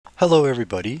Hello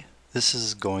everybody, this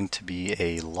is going to be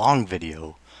a long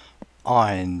video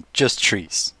on just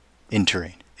trees in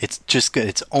terrain.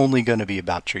 It's only going to be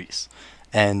about trees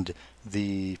and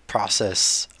the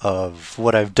process of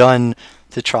what I've done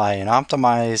to try and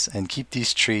optimize and keep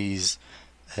these trees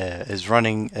as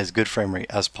running as good frame rate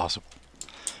as possible.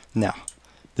 Now,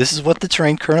 this is what the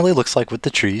terrain currently looks like with the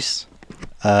trees.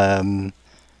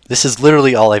 This is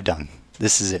literally all I've done.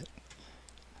 This is it.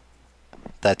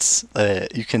 That's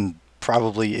you can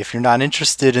probably, if you're not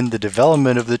interested in the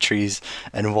development of the trees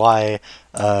and why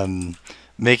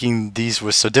making these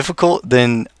was so difficult,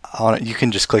 then you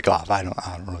can just click off. I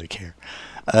don't really care.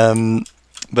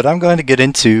 But I'm going to get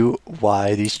into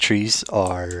why these trees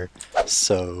are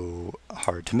so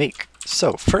hard to make.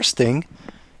 So first thing,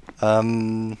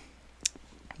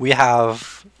 we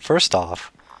have, first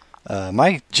off,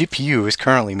 my GPU is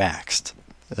currently maxed.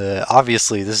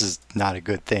 Obviously this is not a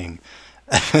good thing.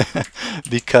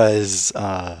 Because,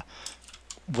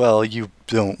 well, you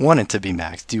don't want it to be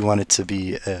maxed. You want it to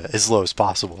be as low as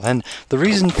possible. And the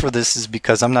reason for this is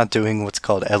because I'm not doing what's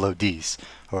called LODs,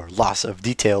 or loss of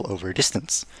detail over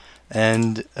distance.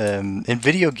 And in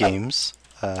video games,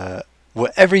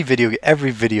 what every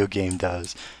video game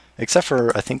does, except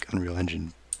for I think Unreal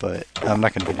Engine, but I'm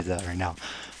not going to get into that right now.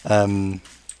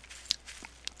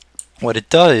 What it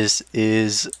does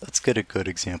is, let's get a good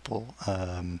example.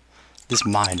 This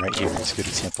mine right here is a good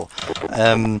example.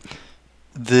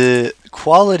 The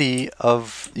quality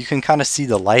of, you can kind of see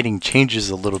the lighting changes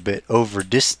a little bit over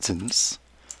distance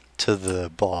to the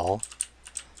ball.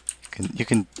 You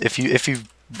can if you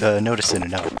notice it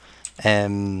enough.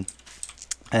 And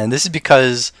this is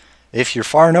because if you're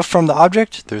far enough from the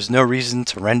object, there's no reason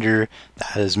to render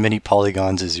that as many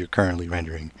polygons as you're currently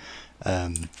rendering.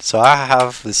 So I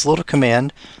have this little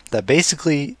command that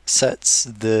basically sets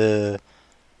the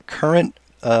current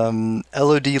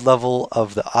LOD level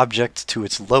of the object to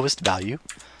its lowest value,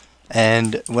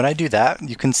 and when I do that,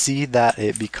 you can see that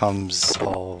it becomes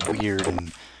all weird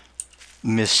and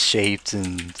misshaped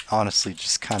and honestly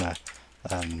just kind of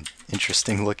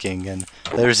interesting looking. And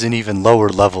there's an even lower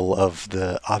level of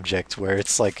the object where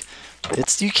it's like,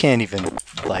 you can't even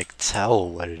like tell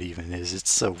what it even is.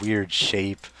 It's a weird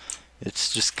shape.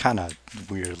 It's just kind of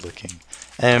weird looking.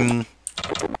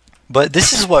 But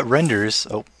this is what renders,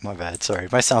 oh my bad, sorry,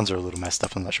 my sounds are a little messed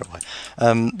up, I'm not sure why.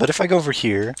 But if I go over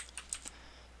here,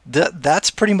 that's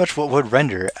pretty much what would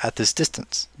render at this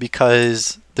distance,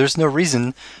 because there's no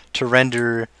reason to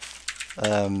render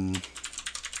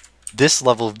this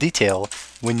level of detail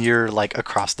when you're like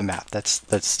across the map. That's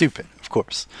stupid, of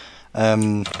course.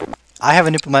 I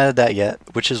haven't implemented that yet,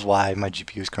 which is why my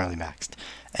GPU is currently maxed.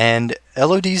 And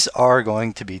LODs are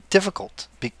going to be difficult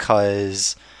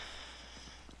because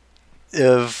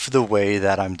of the way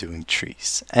that I'm doing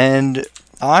trees, and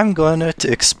I'm going to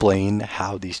explain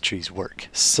how these trees work.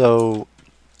 So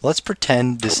let's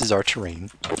pretend this is our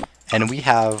terrain and we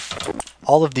have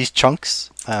all of these chunks.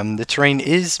 The terrain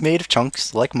is made of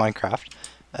chunks like Minecraft.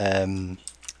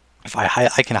 If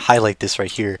I can highlight this right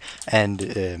here,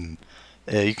 and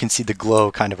you can see the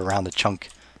glow kind of around the chunk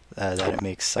that it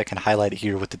makes. I can highlight it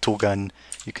here with the tool gun.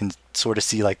 You can sort of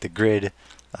see like the grid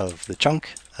of the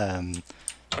chunk.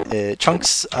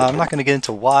 Chunks, I'm not going to get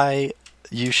into why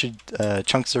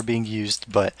chunks are being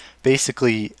used, but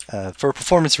basically for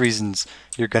performance reasons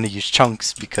you're going to use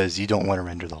chunks because you don't want to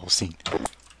render the whole scene.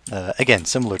 Again,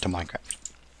 similar to Minecraft.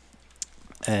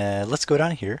 Let's go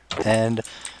down here, and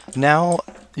now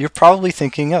you're probably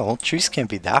thinking, oh, well, trees can't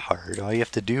be that hard. All you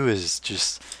have to do is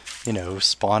just, you know,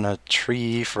 spawn a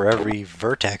tree for every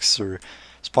vertex, or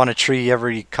spawn a tree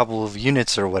every couple of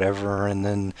units or whatever, and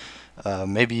then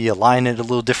maybe align it a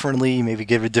little differently, maybe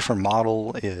give it a different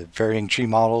model, varying tree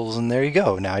models, and there you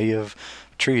go. Now you have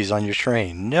trees on your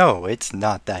terrain. No, it's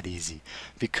not that easy,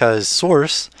 because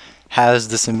Source has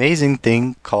this amazing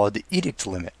thing called the edict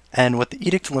limit. And what the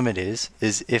edict limit is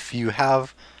if you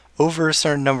have over a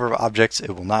certain number of objects,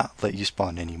 it will not let you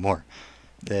spawn anymore.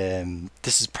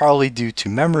 This is probably due to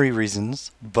memory reasons,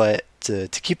 but to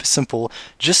keep it simple,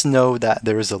 just know that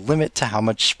there is a limit to how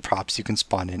much props you can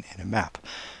spawn in a map.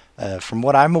 From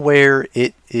what I'm aware,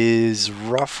 it is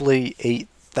roughly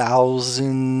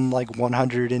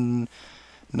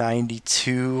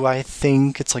 8,192, I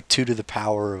think. It's like 2 to the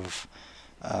power of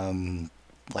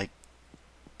like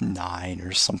 9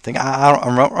 or something. I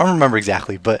don't remember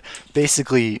exactly, but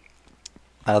basically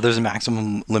there's a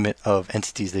maximum limit of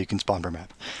entities that you can spawn per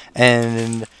map.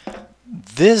 And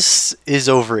this is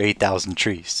over 8,000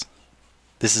 trees.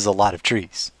 This is a lot of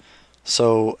trees.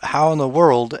 So how in the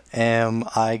world am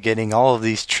I getting all of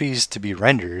these trees to be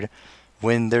rendered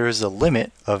when there's a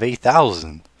limit of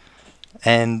 8,000?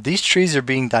 And these trees are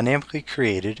being dynamically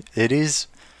created. It is,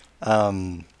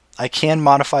 I can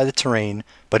modify the terrain,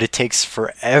 but it takes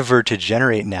forever to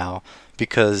generate now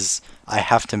because I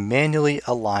have to manually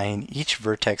align each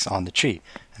vertex on the tree,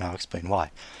 and I'll explain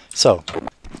why. So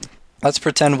let's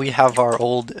pretend we have our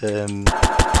old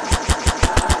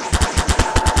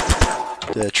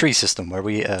the tree system where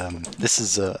we this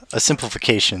is a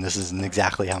simplification. This isn't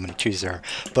exactly how many trees there are,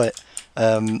 but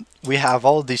we have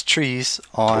all of these trees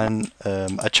on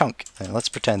a chunk, and let's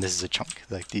pretend this is a chunk,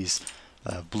 like these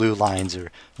blue lines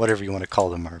or whatever you want to call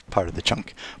them are part of the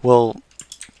chunk. Well,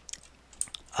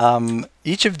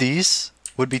 each of these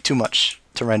would be too much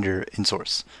to render in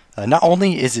source. Not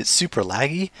only is it super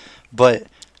laggy, but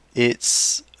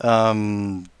it's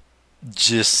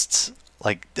just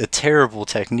like a terrible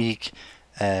technique,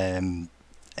 and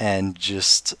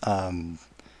just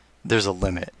there's a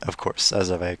limit, of course,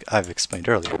 as I've explained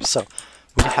earlier. So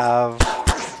we have,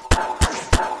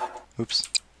 oops,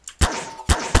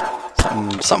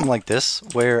 something like this,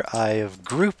 where I have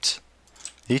grouped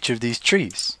each of these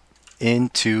trees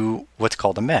into what's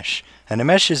called a mesh. And a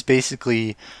mesh is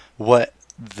basically what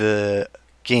the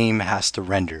game has to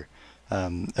render.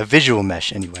 A visual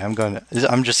mesh, anyway.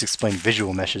 I'm just explaining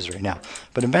visual meshes right now.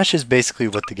 But a mesh is basically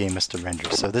what the game has to render.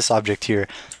 So this object here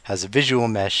has a visual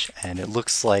mesh, and it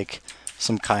looks like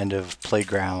some kind of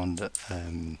playground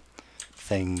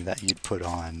thing that you'd put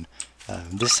on.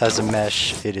 This has a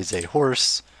mesh. It is a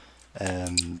horse.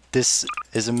 This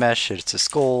is a mesh. It's a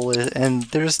skull, and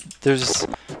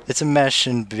it's a mesh,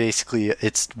 and basically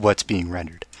it's what's being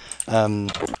rendered.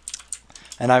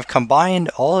 And I've combined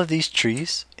all of these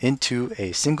trees into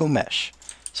a single mesh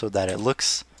so that it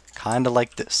looks kind of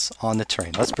like this on the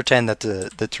terrain. Let's pretend that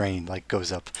the terrain like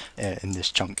goes up in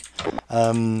this chunk.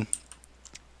 And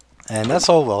that's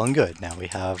all well and good. Now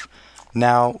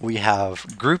we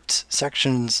have grouped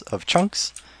sections of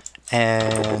chunks,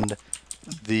 and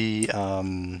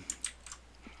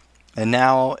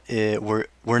now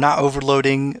we're not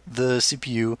overloading the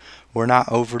CPU. We're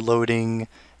not overloading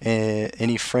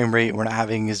any frame rate. We're not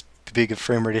having as big of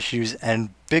frame rate issues, and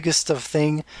biggest of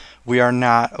thing, we are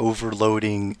not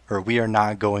overloading, or we are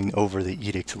not going over the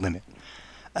edict limit.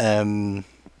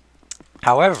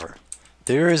 However,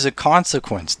 there is a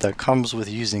consequence that comes with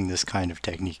using this kind of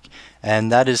technique,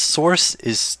 and that is source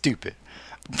is stupid.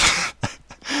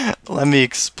 Let me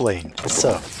explain.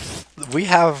 So we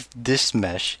have this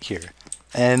mesh here,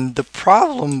 and the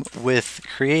problem with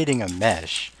creating a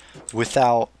mesh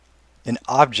without an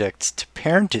object to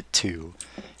parent it to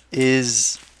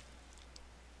is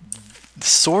the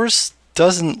source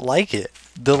doesn't like it.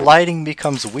 The lighting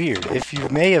becomes weird. If you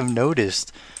may have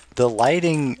noticed, the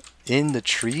lighting in the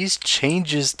trees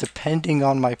changes depending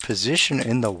on my position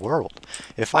in the world.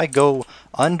 If I go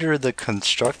under the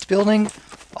construct building,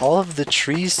 all of the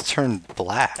trees turn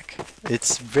black.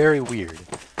 It's very weird.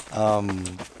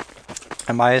 And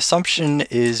my assumption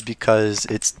is because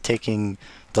it's taking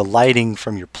the lighting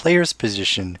from your player's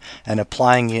position and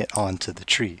applying it onto the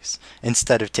trees,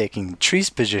 instead of taking the tree's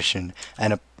position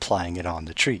and applying it on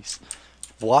the trees.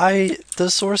 Why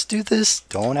does source do this?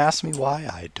 Don't ask me why,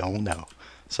 I don't know.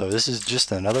 So this is just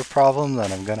another problem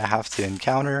that I'm gonna have to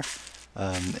encounter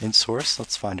in source.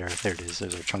 Let's find our, there it is,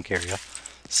 there's our chunk area.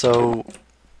 So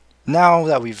now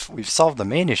that we've solved the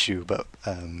main issue, but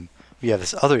we have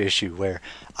this other issue where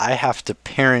I have to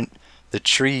parent the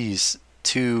trees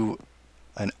to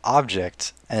an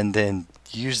object and then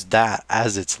use that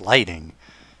as its lighting.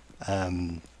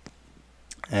 And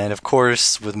of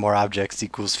course, with more objects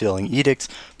equals filling edicts,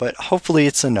 but hopefully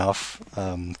it's enough,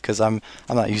 because I'm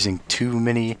not using too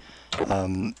many.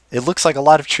 It looks like a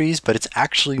lot of trees, but it's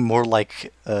actually more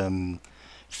like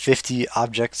 50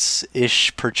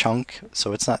 objects-ish per chunk,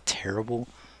 so it's not terrible.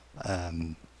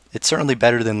 It's certainly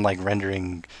better than like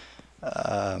rendering,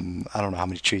 I don't know how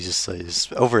many trees this is,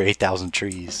 over 8,000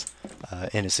 trees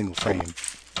in a single frame.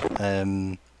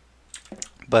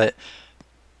 But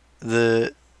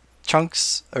the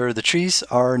chunks, or the trees,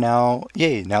 are now,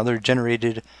 yay, now they're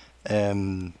generated.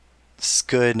 It's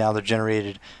good, now they're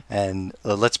generated, and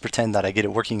let's pretend that I get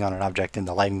it working on an object and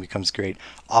the lighting becomes great.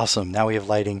 Awesome, now we have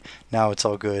lighting, now it's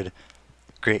all good.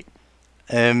 Great.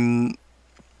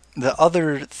 The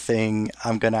other thing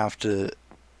I'm gonna have to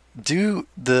do,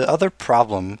 the other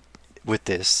problem with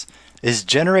this is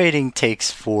generating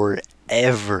takes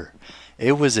forever.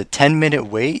 It was a 10-minute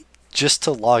wait just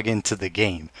to log into the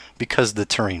game because the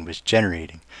terrain was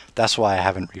generating. That's why I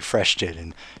haven't refreshed it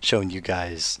and shown you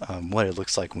guys what it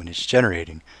looks like when it's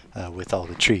generating with all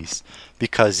the trees,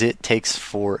 because it takes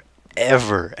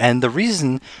forever. And the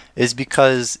reason is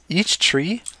because each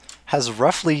tree has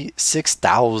roughly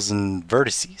 6,000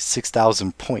 vertices,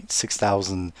 6,000 points,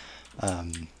 6,000.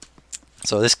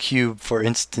 So this cube, for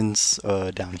instance,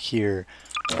 down here,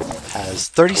 has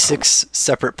 36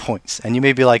 separate points. And you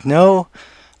may be like, no,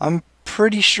 I'm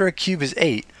pretty sure a cube is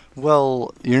 8.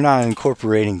 Well, you're not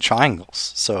incorporating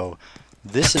triangles. So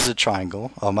this is a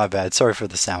triangle. Oh, my bad. Sorry for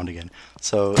the sound again.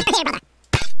 So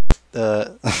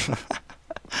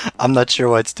I'm not sure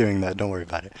why it's doing that. Don't worry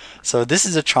about it. So this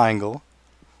is a triangle,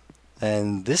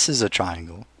 and this is a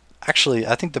triangle. Actually,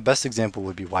 I think the best example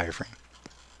would be wireframe.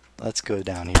 Let's go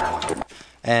down here.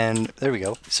 And there we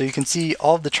go. So you can see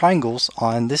all of the triangles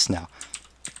on this now.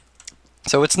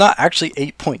 So it's not actually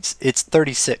 8 points, it's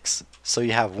 36. So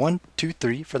you have 1, 2,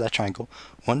 3 for that triangle,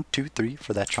 1, 2, 3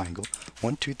 for that triangle,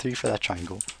 1, 2, 3 for that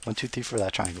triangle, 1, 2, 3 for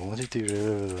that triangle, 1, 2, 3,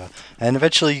 blah, blah, blah. And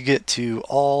eventually you get to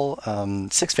all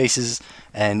 6 faces,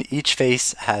 and each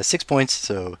face has 6 points,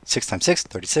 so 6 times 6,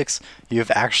 36. You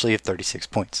actually have 36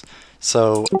 points.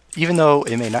 So even though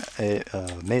it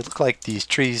may look like these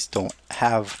trees don't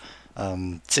have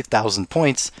 6,000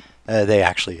 points, they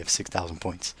actually have 6,000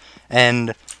 points.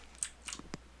 And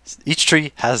each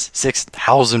tree has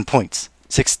 6,000 points.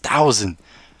 6,000.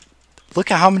 Look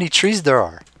at how many trees there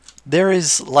are. There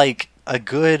is like a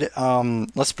good,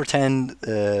 let's pretend,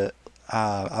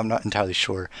 I'm not entirely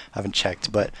sure, I haven't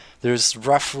checked, but there's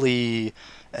roughly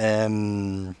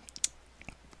 10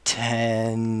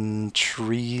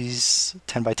 trees,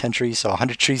 10 by 10 trees, so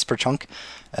 100 trees per chunk,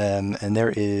 and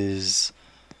there is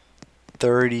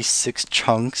 36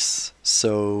 chunks,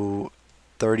 so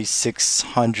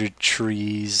 3,600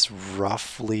 trees,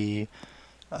 roughly,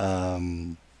 yeah,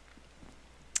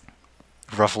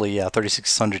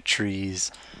 3,600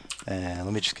 trees, and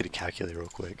let me just get a calculator real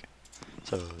quick.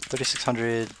 So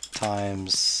 3,600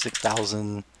 times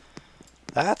 6,000,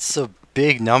 that's a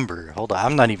big number. Hold on,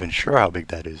 I'm not even sure how big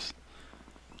that is.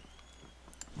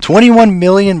 21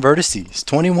 million vertices.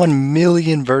 21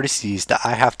 million vertices that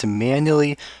I have to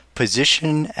manually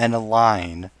position and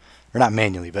align. Or not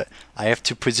manually, but I have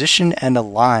to position and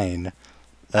align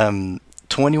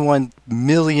 21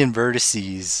 million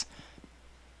vertices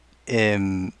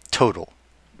in total.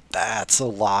 That's a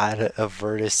lot of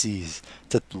vertices.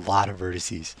 That's a lot of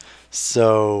vertices.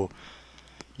 So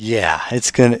yeah,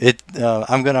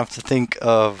 I'm gonna have to think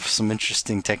of some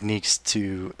interesting techniques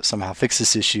to somehow fix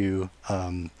this issue.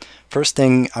 First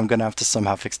thing, I'm gonna have to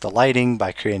somehow fix the lighting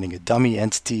by creating a dummy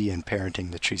entity and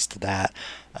parenting the trees to that.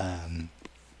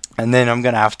 And then I'm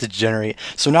gonna have to generate.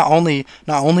 So not only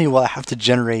will I have to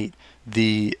generate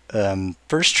the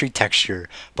first tree texture,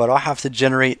 but I'll have to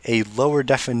generate a lower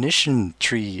definition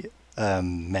tree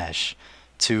mesh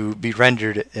to be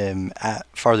rendered at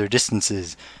farther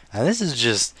distances. And this is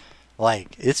just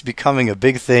like, it's becoming a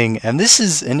big thing, and this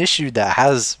is an issue that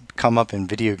has come up in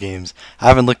video games. I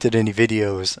haven't looked at any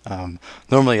videos.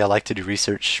 Normally I like to do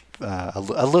research, a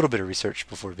little bit of research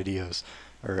before videos,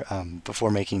 or before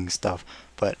making stuff,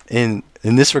 but in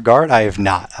this regard I have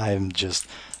not. I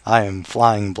am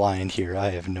flying blind here. I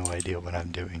have no idea what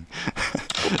I'm doing.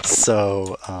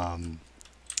 So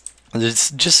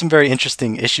there's just some very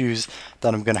interesting issues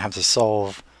that I'm gonna have to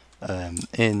solve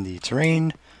in the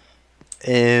terrain,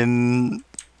 and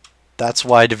that's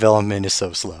why development is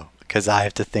so slow, because I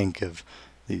have to think of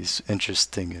these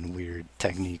interesting and weird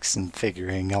techniques and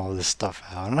figuring all this stuff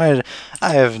out, and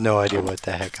I have no idea what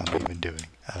the heck I'm even doing.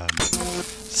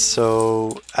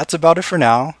 So that's about it for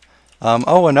now.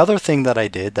 Oh, another thing that I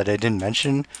did that I didn't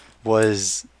mention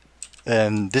was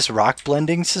this rock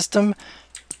blending system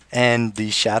and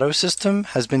the shadow system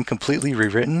has been completely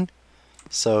rewritten.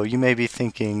 So you may be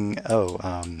thinking,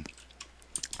 oh,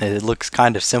 it looks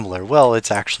kind of similar. Well,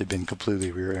 it's actually been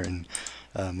completely rewritten.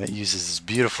 It uses this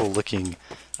beautiful looking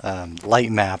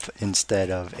light map instead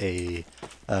of a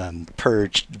per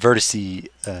vertice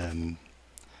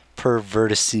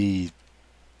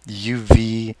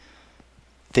UV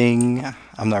thing.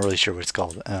 I'm not really sure what it's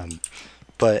called,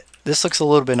 but this looks a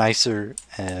little bit nicer.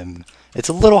 It's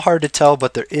a little hard to tell,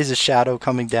 but there is a shadow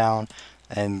coming down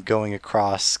and going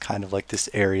across kind of like this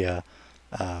area,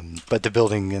 but the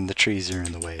building and the trees are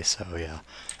in the way, so yeah.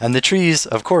 And the trees,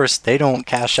 of course, they don't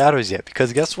cast shadows yet,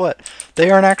 because guess what? They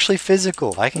aren't actually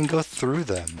physical. I can go through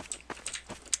them.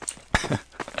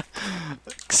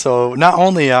 So not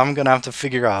only I'm gonna have to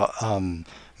figure out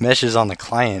meshes on the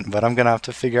client, but I'm gonna have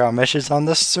to figure out meshes on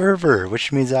the server,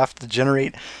 which means I have to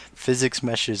generate physics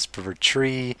meshes per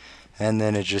tree, and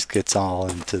then it just gets all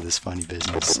into this funny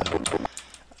business. So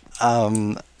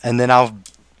and then I'll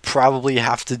probably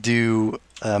have to do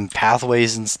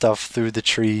pathways and stuff through the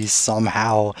trees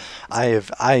somehow.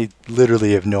 I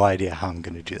literally have no idea how I'm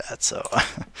gonna do that. So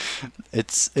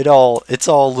it's all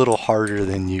a little harder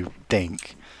than you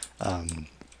think.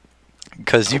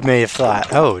 Because you may have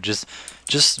thought, oh, just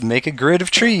make a grid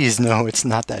of trees. No, it's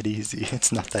not that easy.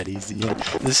 It's not that easy. And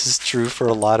this is true for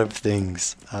a lot of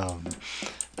things.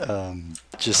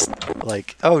 Just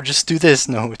like, oh, just do this.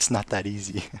 No, it's not that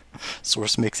easy.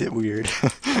 Source makes it weird.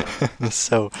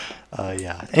 So,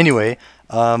 yeah. Anyway,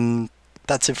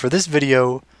 that's it for this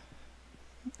video.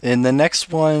 In the next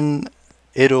one,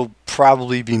 it'll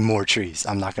probably be more trees.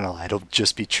 I'm not gonna lie. It'll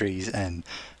just be trees and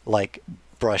like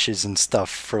brushes and stuff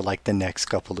for like the next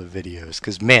couple of videos,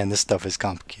 because man, this stuff is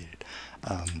complicated.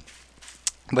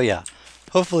 But yeah,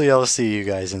 hopefully I'll see you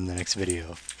guys in the next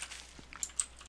video.